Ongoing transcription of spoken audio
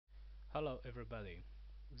Hello everybody.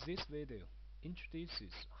 This video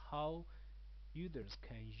introduces how users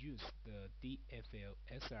can use the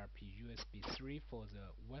DFL-SRP USB 3 for the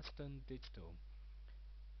Western Digital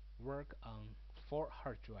work on 4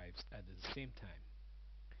 hard drives at the same time.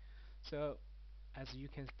 So as you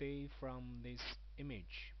can see from this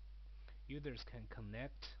image, users can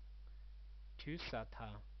connect 2 SATA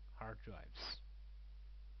hard drives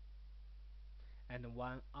and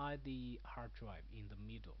one ID hard drive in the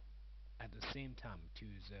middle at the same time to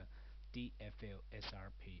the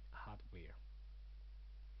DFL-SRP hardware.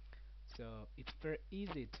 So it's very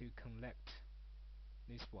easy to connect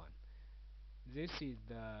this one. This is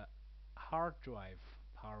the hard drive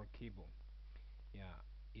power cable. Yeah,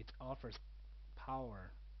 it offers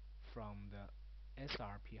power from the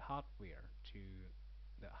SRP hardware to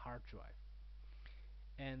the hard drive.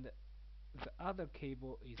 And the other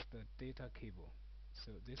cable is the data cable.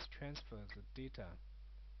 So this transfers the data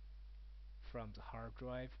from the hard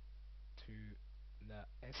drive to the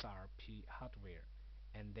SRP hardware,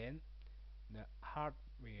 and then the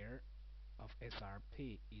hardware of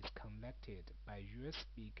SRP is connected by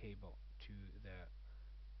USB cable to the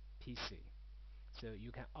PC. So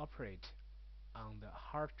you can operate on the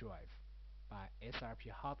hard drive by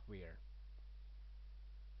SRP hardware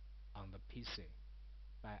on the PC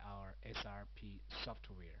by our SRP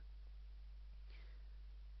software.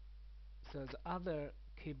 So the other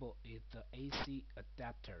cable is the AC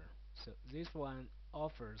adapter. So this one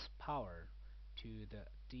offers power to the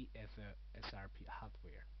DFL-SRP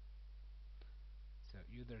hardware. So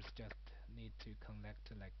users just need to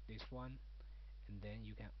connect like this one, and then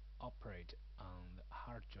you can operate on the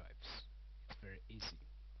hard drives. It's very easy.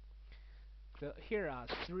 So here are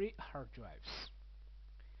 3 hard drives.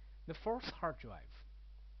 The first hard drive,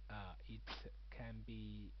 it can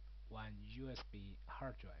be one USB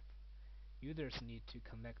hard drive. Users need to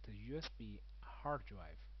connect the USB hard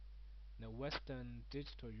drive, the Western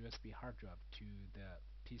Digital USB hard drive, to the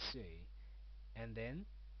PC, and then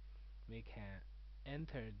we can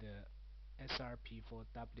enter the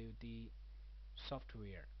SRP4WD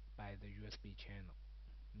software by the USB channel.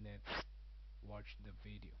 Let's watch the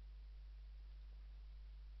video.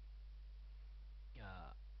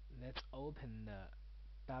 Uh, let's open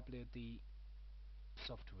the WD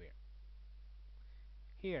software.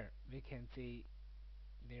 Here we can see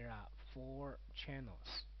there are 4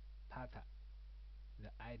 channels: SATA,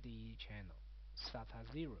 the IDE channel, SATA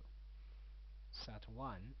 0, SATA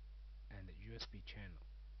 1, and the USB channel.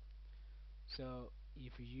 So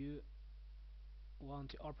if you want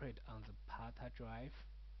to operate on the SATA drive,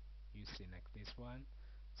 you select this one,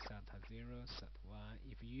 SATA 0, SATA 1.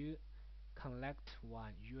 If you connect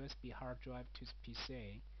one USB hard drive to the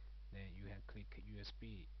PC, then you can click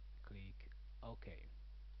USB, click OK.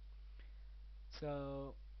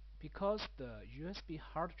 So because the USB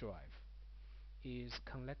hard drive is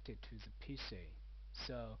connected to the PC,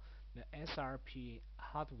 so the SRP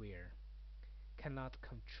hardware cannot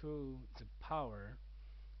control the power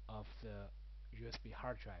of the USB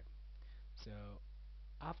hard drive. So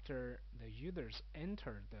after the users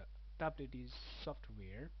enter the WD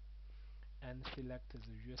software and select the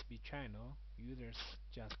USB channel, users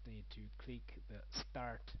just need to click the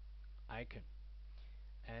start icon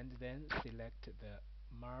and then select the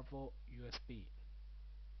Marvell USB.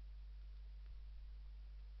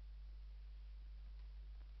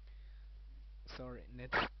 Sorry,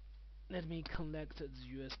 let me connect the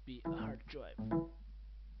USB hard drive.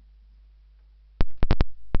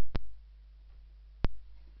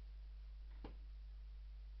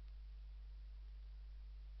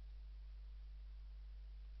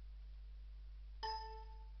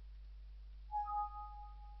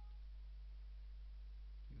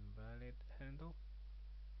 Invalid handle.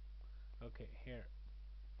 Okay, here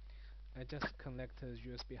I just connected the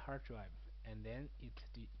USB hard drive, and then it's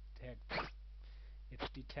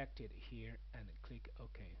detected here, and click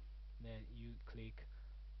OK. Then you click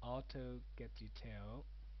Auto Get Detail,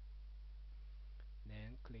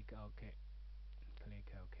 then click OK.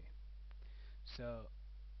 Click OK. So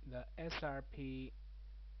the SRP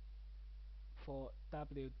for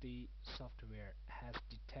WD software has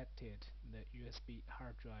detected the USB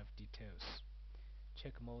hard drive details.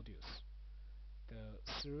 Check modules.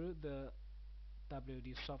 Through the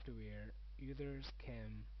WD software, users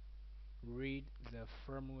can read the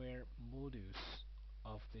firmware modules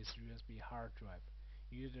of this USB hard drive.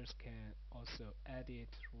 Users can also edit,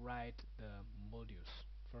 write the modules.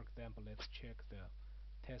 For example, let's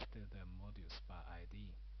test the modules by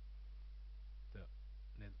ID. So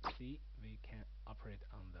let's see, we can operate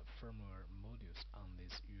on the firmware modules on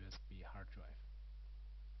this USB hard drive.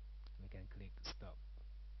 We can click stop.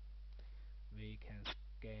 can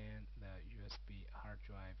scan the USB hard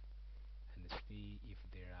drive and see if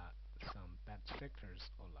there are some bad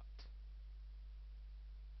sectors or not.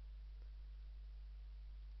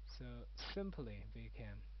 So simply we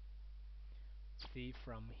can see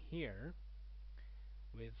from here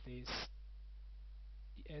with this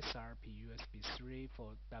SRP USB 3.0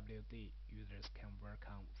 WD, users can work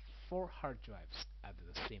on 4 hard drives at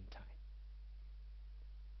the same time.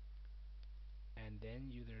 And then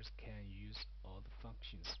users can use all the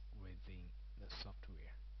functions within the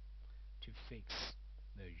software to fix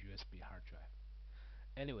the USB hard drive.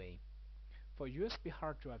 Anyway, for USB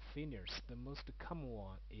hard drive failures, the most common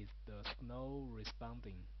one is the slow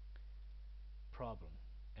responding problem,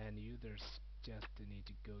 and users just need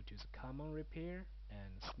to go to the common repair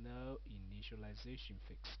and slow initialization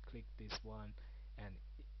fix. Click this one and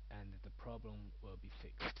the problem will be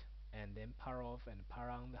fixed. And then power off and power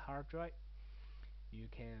on the hard drive. You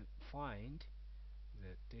can find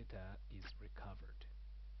the data is recovered.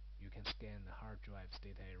 You can scan the hard drive's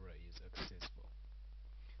data area is accessible.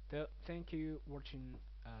 Thank you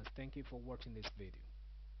for watching this video.